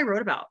that's what I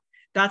wrote about.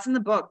 That's in the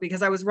book,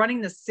 because I was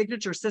running this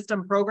signature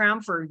system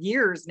program for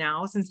years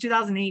now, since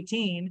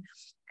 2018.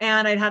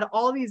 And I'd had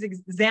all these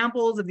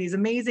examples of these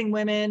amazing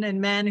women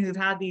and men who've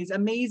had these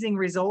amazing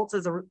results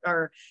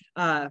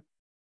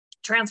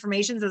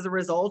transformations as a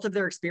result of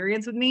their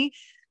experience with me.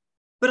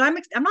 But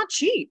I'm not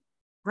cheap,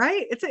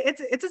 right?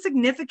 It's a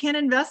significant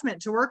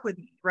investment to work with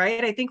me,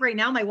 right? I think right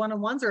now my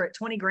one-on-ones are at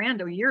 20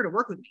 grand a year to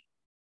work with me.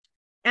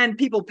 And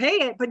people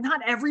pay it, but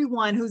not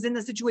everyone who's in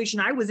the situation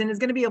I was in is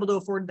going to be able to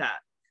afford that.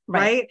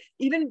 Right.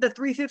 Even the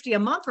 $350 a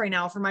month right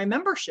now for my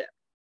membership,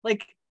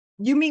 like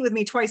you meet with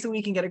me twice a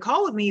week and get a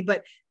call with me,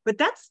 but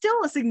that's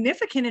still a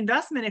significant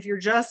investment if you're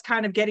just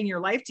kind of getting your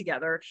life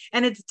together.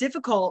 And it's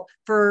difficult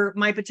for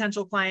my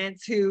potential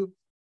clients who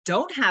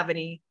don't have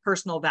any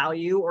personal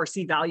value or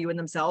see value in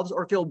themselves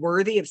or feel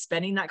worthy of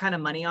spending that kind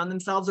of money on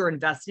themselves or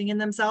investing in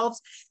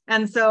themselves.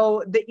 And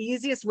so the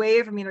easiest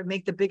way for me to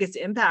make the biggest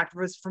impact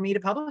was for me to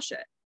publish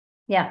it.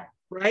 Yeah.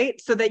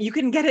 Right. So that you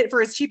can get it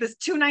for as cheap as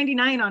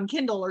 $2.99 on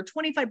Kindle, or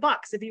 $25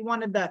 if you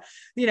wanted the,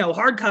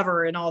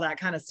 hardcover and all that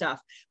kind of stuff.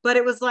 But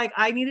it was like,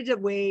 I needed a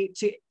way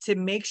to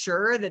make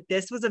sure that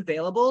this was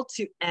available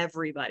to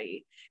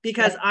everybody,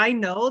 because I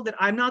know that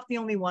I'm not the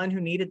only one who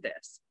needed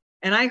this.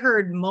 And I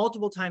heard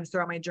multiple times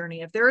throughout my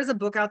journey, if there is a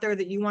book out there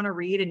that you want to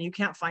read and you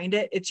can't find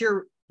it, it's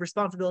your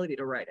responsibility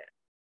to write it.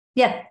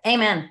 Yeah.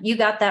 Amen. You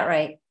got that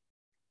right.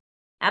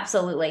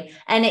 Absolutely.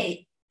 And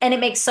it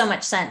makes so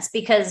much sense,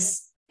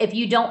 because if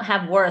you don't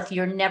have worth,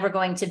 you're never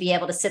going to be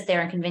able to sit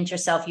there and convince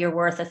yourself you're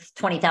worth a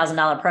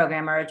 $20,000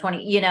 program or a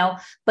 20,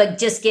 but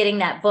just getting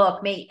that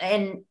book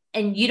and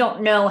you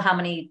don't know how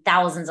many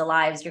thousands of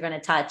lives you're going to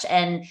touch.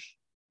 And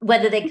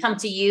whether they come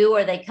to you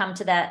or they come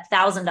to that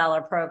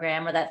 $1,000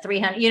 program or that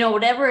 300,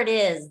 whatever it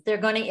is, they're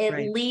going to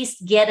at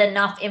least get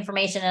enough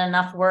information and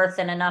enough worth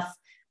and enough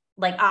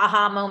like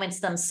aha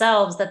moments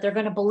themselves that they're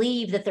going to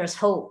believe that there's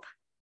hope.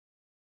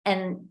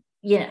 And,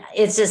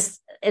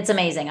 it's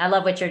amazing. I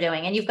love what you're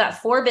doing. And you've got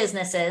 4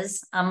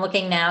 businesses. I'm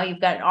looking now. You've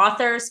got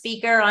author,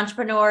 speaker,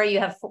 entrepreneur.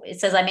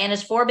 It says I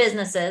manage 4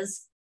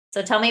 businesses.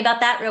 So tell me about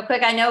that real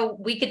quick. I know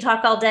we could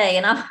talk all day,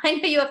 and I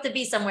know you have to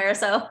be somewhere.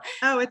 So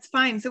it's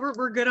fine. So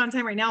we're good on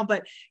time right now.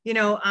 But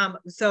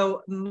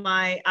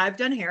I've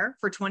done hair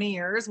for 20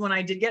 years. When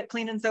I did get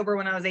clean and sober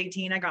when I was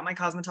 18, I got my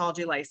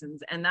cosmetology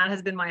license, and that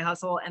has been my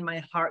hustle and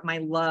my heart, my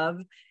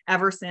love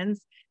ever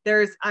since.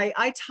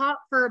 I taught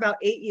for about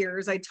 8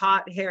 years. I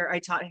taught hair,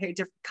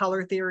 different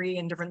color theory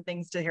and different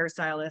things to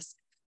hairstylists.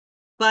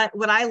 But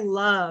what I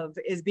love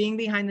is being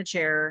behind the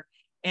chair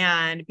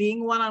and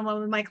being one-on-one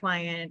with my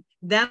client,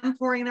 them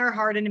pouring their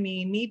heart into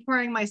me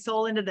pouring my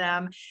soul into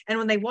them. And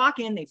when they walk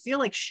in, they feel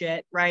like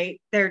shit, right?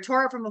 They're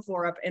tore up from the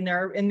floor up in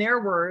their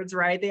words,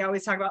 right? They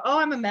always talk about, oh,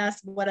 I'm a mess,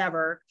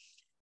 whatever.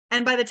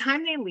 And by the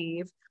time they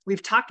leave,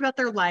 we've talked about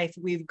their life.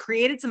 We've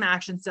created some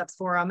action steps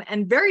for them,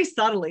 and very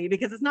subtly,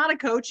 because it's not a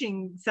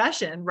coaching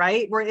session,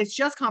 right? Where it's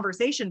just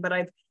conversation, but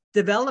I've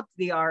developed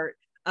the art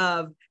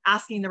of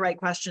asking the right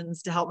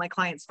questions to help my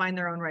clients find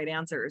their own right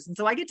answers. And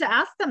so I get to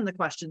ask them the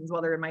questions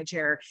while they're in my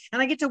chair,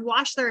 and I get to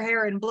wash their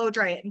hair and blow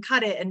dry it and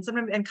cut it and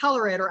sometimes and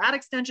color it or add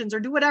extensions or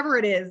do whatever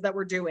it is that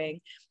we're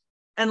doing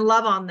and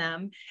love on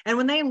them. And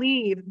when they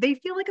leave, they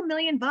feel like $1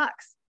 million.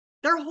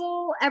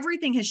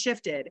 Everything has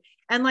shifted.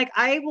 And like,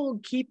 I will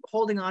keep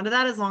holding on to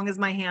that as long as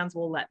my hands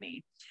will let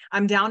me.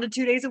 I'm down to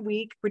 2 days a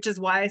week, which is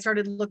why I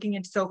started looking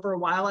into, so for a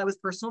while, I was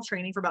personal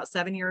training for about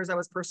 7 years. I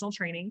was personal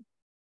training,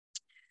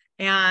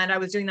 and I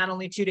was doing that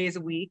only 2 days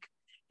a week.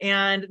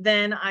 And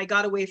then I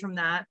got away from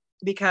that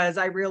because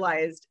I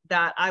realized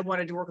that I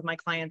wanted to work with my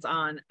clients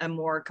on a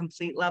more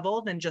complete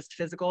level than just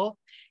physical.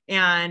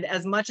 And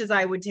as much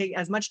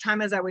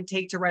time as I would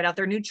take to write out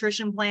their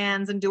nutrition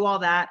plans and do all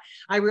that,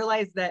 I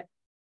realized that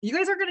you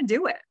guys aren't going to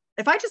do it.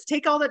 If I just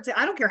take all that,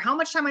 I don't care how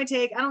much time I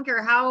take. I don't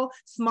care how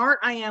smart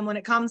I am when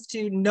it comes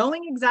to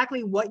knowing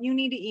exactly what you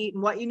need to eat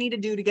and what you need to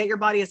do to get your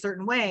body a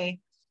certain way.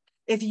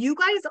 If you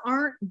guys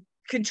aren't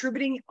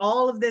contributing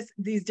all of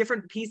these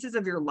different pieces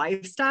of your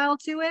lifestyle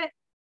to it,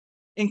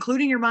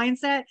 including your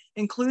mindset,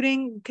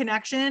 including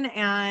connection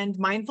and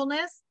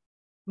mindfulness,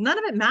 none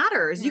of it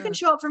matters. You can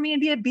show up for me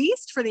and be a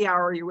beast for the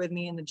hour you're with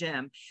me in the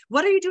gym.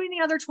 What are you doing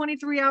the other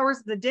 23 hours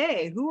of the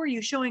day? Who are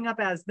you showing up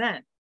as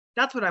then?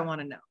 That's what I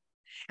want to know.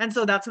 And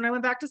so that's when I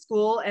went back to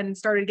school and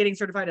started getting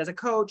certified as a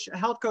coach, a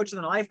health coach, and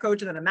then a life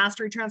coach, and then a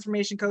mastery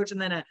transformation coach,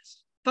 and then a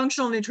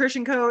functional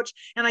nutrition coach.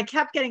 And I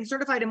kept getting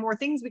certified in more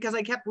things because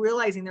I kept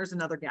realizing there's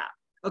another gap.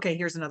 Okay,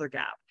 here's another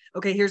gap.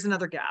 Okay, here's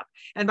another gap.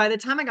 And by the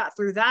time I got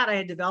through that, I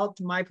had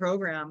developed my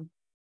program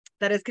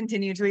that has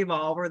continued to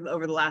evolve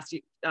over the last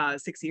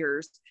 6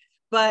 years.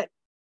 But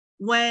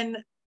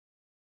when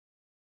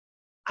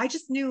I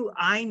just knew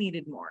I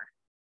needed more.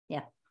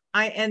 Yeah.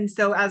 And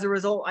so as a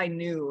result, I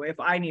knew if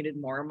I needed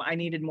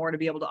more to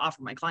be able to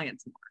offer my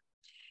clients more.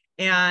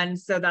 And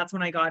so that's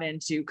when I got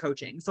into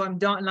coaching. So I'm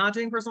not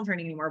doing personal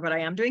training anymore, but I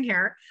am doing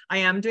hair. I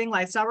am doing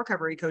lifestyle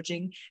recovery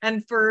coaching.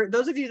 And for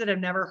those of you that have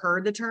never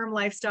heard the term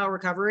lifestyle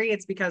recovery,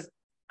 it's because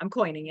I'm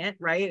coining it,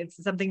 right?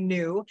 It's something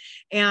new.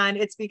 And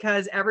it's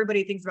because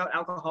everybody thinks about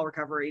alcohol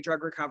recovery,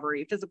 drug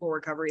recovery, physical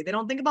recovery. They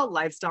don't think about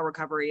lifestyle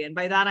recovery. And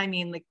by that, I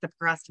mean like the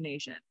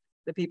procrastination,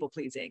 the people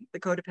pleasing, the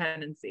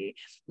codependency,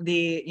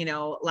 the,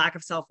 lack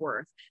of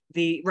self-worth,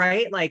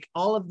 right? Like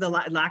all of the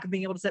lack of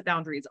being able to set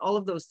boundaries, all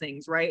of those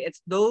things, right?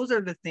 Those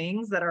are the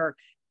things that are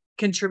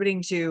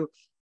contributing to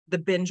the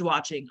binge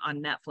watching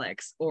on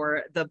Netflix,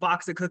 or the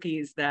box of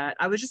cookies that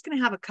I was just going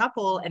to have a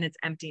couple and it's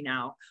empty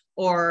now,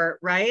 or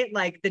right.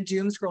 Like the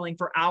doom scrolling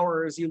for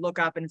hours. You look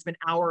up and it's been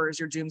hours.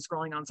 You're doom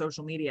scrolling on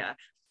social media.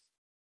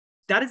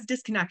 That is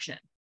disconnection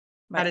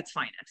at its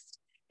finest.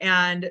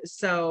 And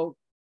so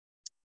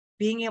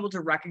being able to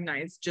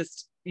recognize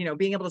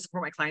being able to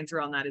support my clients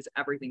around that is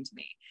everything to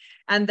me.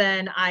 And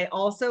then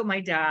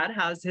my dad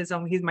has his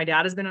own, my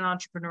dad has been an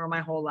entrepreneur my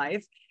whole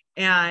life,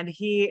 and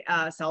he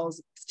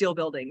sells steel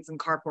buildings and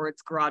carports,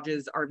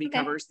 garages, RV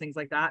covers, things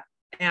like that.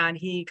 And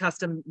he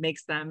custom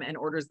makes them and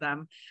orders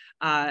them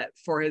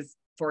for his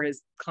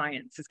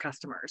clients, his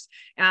customers.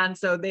 And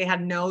so they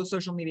had no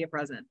social media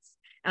presence.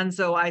 And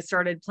so I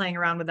started playing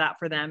around with that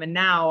for them. And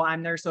now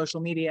I'm their social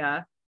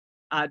media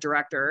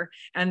director.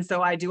 And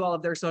so I do all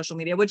of their social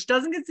media, which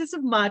doesn't consist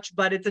of much,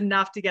 but it's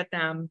enough to get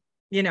them,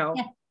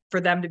 for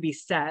them to be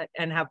set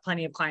and have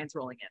plenty of clients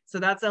rolling in. So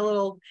that's a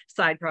little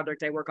side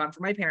project I work on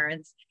for my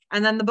parents.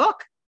 And then the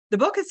book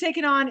has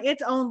taken on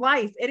its own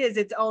life. It is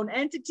its own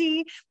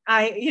entity.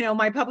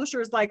 My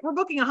publisher is like, we're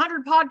booking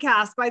 100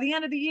 podcasts by the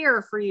end of the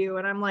year for you.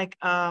 And I'm like,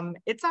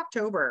 it's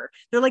October.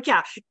 They're like,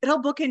 yeah, it'll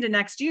book into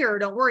next year.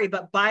 Don't worry.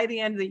 But by the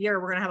end of the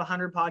year, we're going to have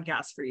 100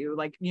 podcasts for you.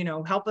 Like,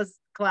 help us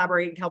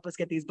collaborate, help us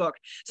get these booked.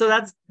 So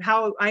that's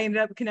how I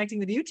ended up connecting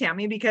with you,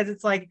 Tammy, because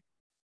it's like,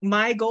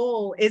 my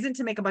goal isn't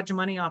to make a bunch of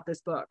money off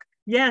this book.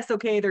 Yes,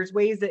 okay, there's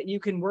ways that you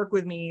can work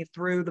with me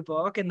through the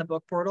book and the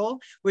book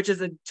portal, which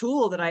is a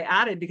tool that I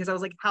added because I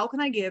was like, how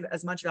can I give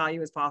as much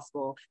value as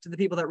possible to the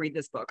people that read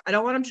this book? I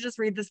don't want them to just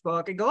read this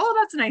book and go, oh,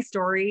 that's a nice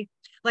story.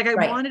 Like I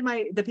wanted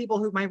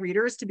my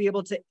readers to be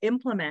able to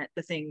implement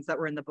the things that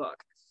were in the book.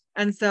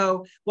 And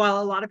so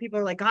while a lot of people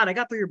are like, God, I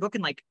got through your book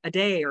in like a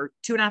day or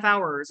 2.5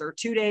 hours or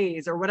 2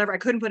 days or whatever, I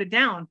couldn't put it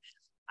down.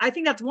 I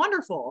think that's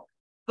wonderful.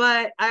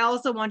 But I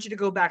also want you to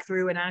go back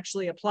through and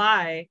actually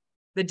apply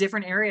the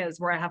different areas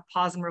where I have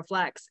pause and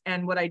reflects.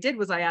 And what I did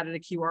was I added a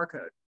QR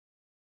code.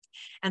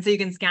 And so you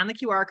can scan the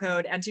QR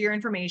code, enter your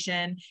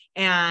information,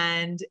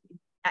 and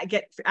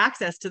get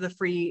access to the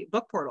free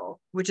book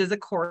portal, which is a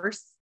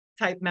course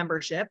type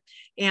membership.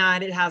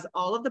 And it has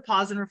all of the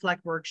pause and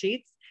reflect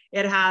worksheets.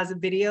 It has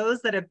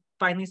videos that have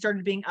finally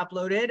started being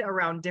uploaded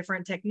around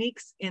different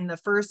techniques. In the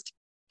first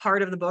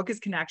part of the book is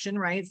connection,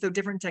 right? So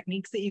different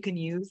techniques that you can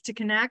use to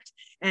connect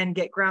and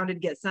get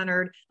grounded, get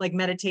centered, like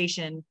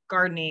meditation,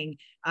 gardening,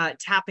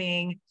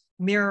 tapping,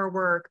 mirror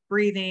work,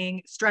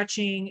 breathing,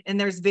 stretching. And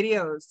there's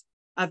videos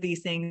of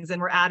these things.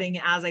 And we're adding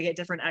as I get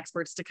different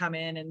experts to come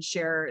in and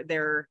share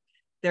their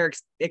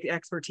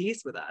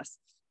expertise with us.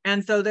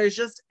 And so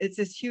it's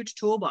this huge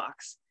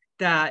toolbox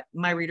that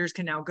my readers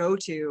can now go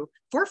to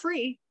for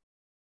free.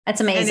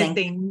 That's amazing.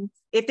 And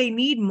if they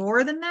need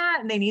more than that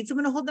and they need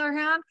someone to hold their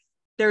hand,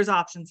 there's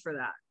options for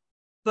that.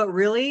 But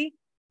really,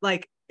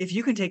 like, if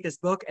you can take this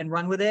book and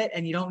run with it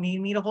and you don't need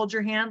me to hold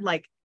your hand,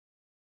 like,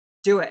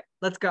 do it.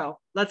 Let's go.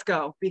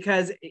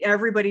 Because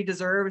everybody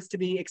deserves to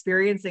be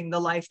experiencing the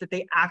life that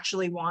they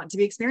actually want to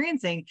be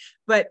experiencing.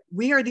 But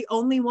we are the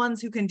only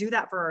ones who can do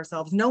that for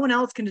ourselves. No one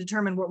else can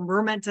determine what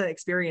we're meant to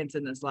experience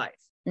in this life.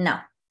 No.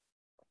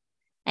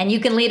 And you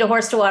can lead a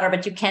horse to water,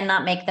 but you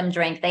cannot make them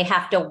drink. They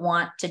have to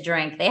want to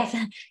drink. They have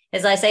to,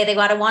 as I say, they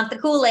got to want the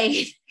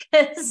Kool-Aid.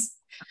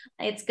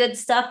 It's good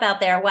stuff out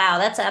there. Wow,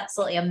 that's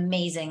absolutely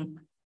amazing.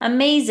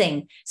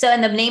 Amazing. So,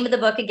 and the name of the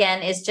book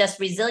again is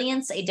just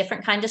Resilience, A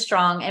Different Kind of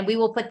Strong. And we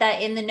will put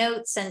that in the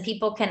notes and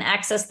people can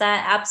access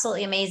that.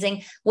 Absolutely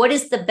amazing. What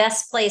is the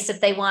best place if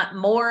they want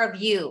more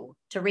of you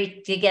to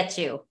get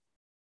you?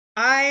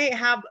 I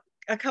have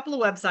a couple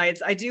of websites.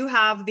 I do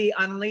have the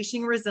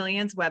Unleashing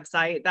Resilience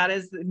website. That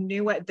is the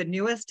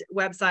newest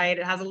website.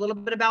 It has a little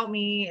bit about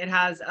me. It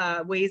has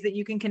ways that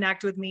you can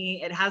connect with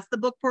me. It has the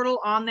book portal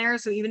on there.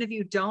 So even if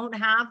you don't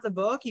have the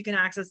book, you can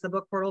access the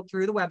book portal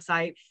through the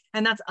website.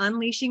 And that's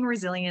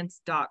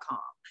unleashingresilience.com.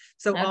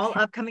 So all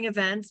upcoming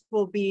events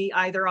will be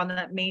either on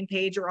that main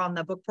page or on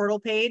the book portal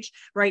page.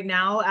 Right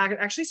now,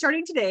 actually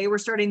starting today, we're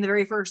starting the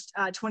very first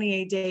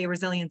 28-day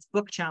resilience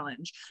book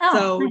challenge.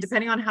 Nice.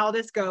 Depending on how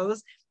this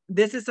goes,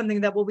 this is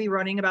something that we'll be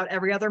running about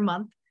every other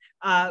month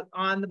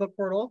on the book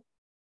portal.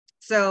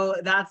 So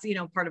that's,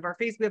 part of our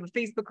we have a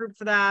Facebook group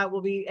for that. We'll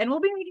be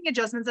making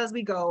adjustments as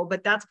we go,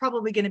 but that's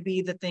probably going to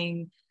be the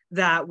thing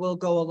that will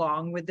go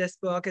along with this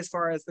book as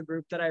far as the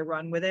group that I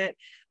run with it.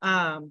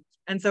 And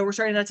so we're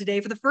starting that today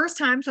for the first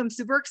time. So I'm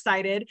super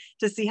excited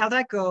to see how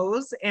that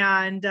goes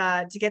and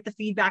to get the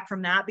feedback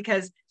from that,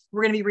 because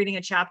we're going to be reading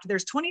a chapter.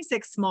 There's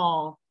 26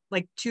 small,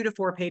 like 2 to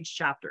 4 page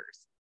chapters.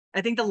 I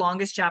think the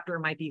longest chapter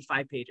might be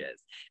 5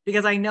 pages,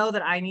 because I know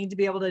that I need to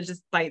be able to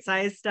just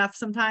bite-size stuff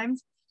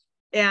sometimes.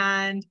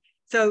 And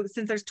so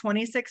since there's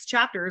 26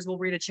 chapters, we'll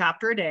read a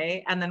chapter a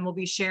day, and then we'll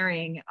be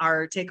sharing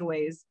our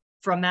takeaways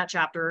from that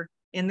chapter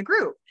in the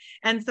group.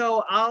 And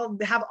so I'll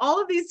have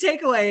all of these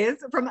takeaways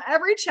from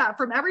every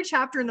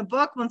chapter in the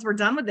book once we're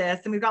done with this.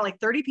 And we've got like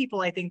 30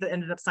 people, I think, that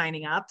ended up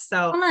signing up.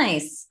 So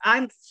nice.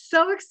 I'm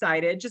so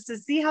excited just to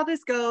see how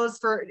this goes,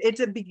 for it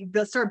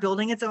to start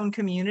building its own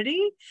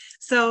community.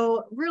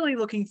 So really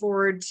looking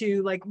forward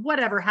to like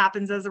whatever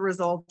happens as a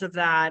result of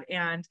that.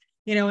 And,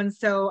 and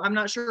so I'm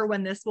not sure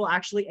when this will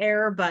actually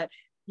air, but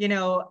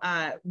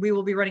we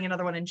will be running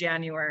another one in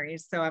January.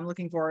 So I'm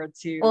looking forward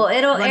to. Well,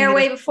 it'll air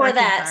way before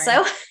that.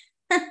 So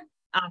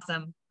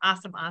Awesome.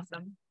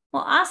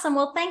 Well, awesome.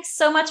 Well, thanks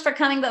so much for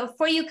coming. But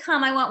before you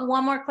come, I want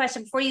one more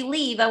question. Before you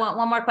leave, I want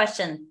one more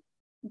question.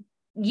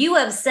 You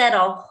have said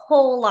a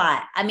whole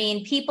lot. I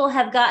mean, people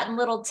have gotten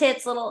little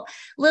tidbits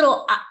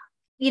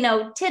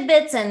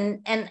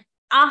and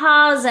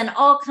ahas and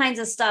all kinds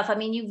of stuff. I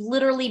mean, you've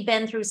literally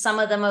been through some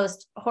of the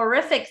most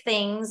horrific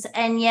things,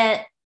 and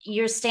yet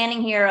you're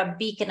standing here a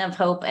beacon of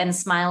hope and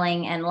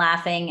smiling and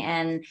laughing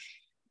and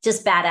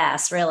just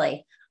badass,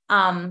 really.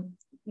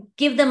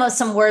 Give them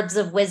some words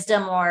of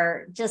wisdom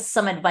or just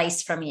some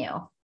advice from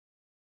you.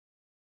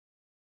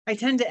 I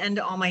tend to end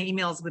all my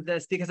emails with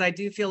this, because I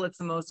do feel it's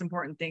the most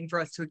important thing for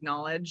us to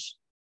acknowledge,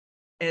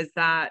 is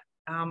that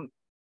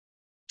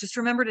just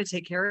remember to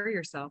take care of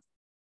yourself,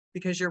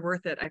 because you're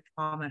worth it. I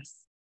promise.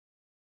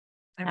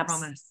 I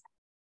promise.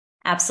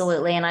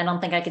 Absolutely. And I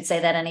don't think I could say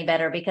that any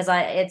better, because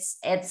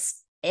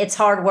it's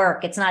hard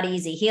work. It's not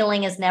easy.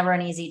 Healing is never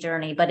an easy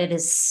journey, but it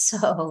is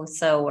so,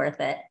 so worth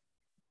it.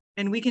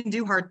 And we can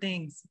do hard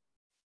things.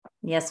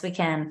 Yes, we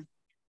can.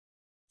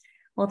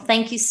 Well,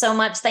 thank you so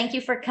much. Thank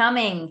you for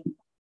coming.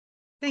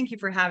 Thank you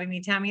for having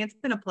me, Tammy. It's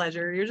been a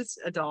pleasure. You're just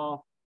a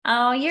doll.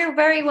 Oh, you're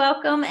very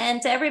welcome.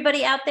 And to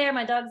everybody out there,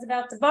 my dog's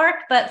about to bark,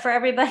 but for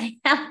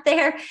everybody out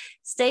there,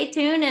 stay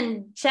tuned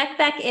and check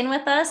back in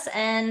with us.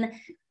 And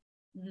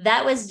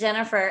that was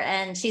Jennifer,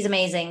 and she's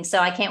amazing. So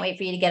I can't wait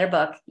for you to get her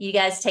book. You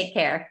guys take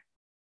care.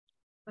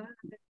 Bye.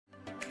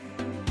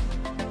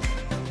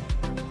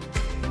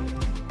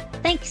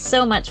 Thanks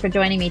so much for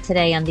joining me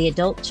today on the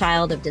Adult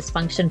Child of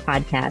Dysfunction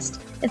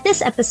podcast. If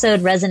this episode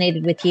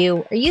resonated with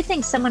you, or you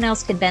think someone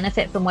else could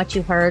benefit from what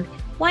you heard,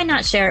 why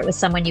not share it with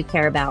someone you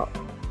care about?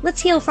 Let's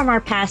heal from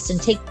our past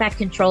and take back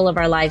control of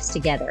our lives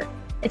together.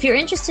 If you're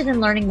interested in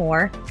learning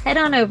more, head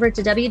on over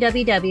to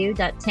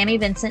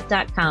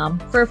www.tammyvincent.com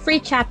for a free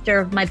chapter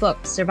of my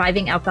book,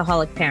 Surviving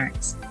Alcoholic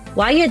Parents.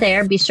 While you're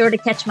there, be sure to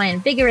catch my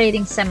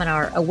invigorating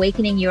seminar,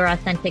 Awakening Your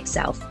Authentic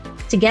Self.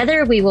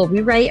 Together, we will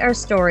rewrite our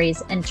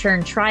stories and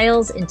turn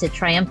trials into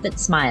triumphant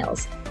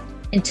smiles.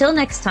 Until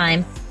next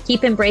time,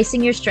 keep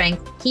embracing your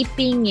strength, keep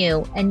being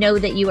you, and know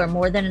that you are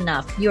more than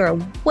enough. You are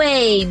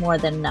way more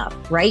than enough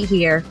right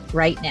here,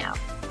 right now.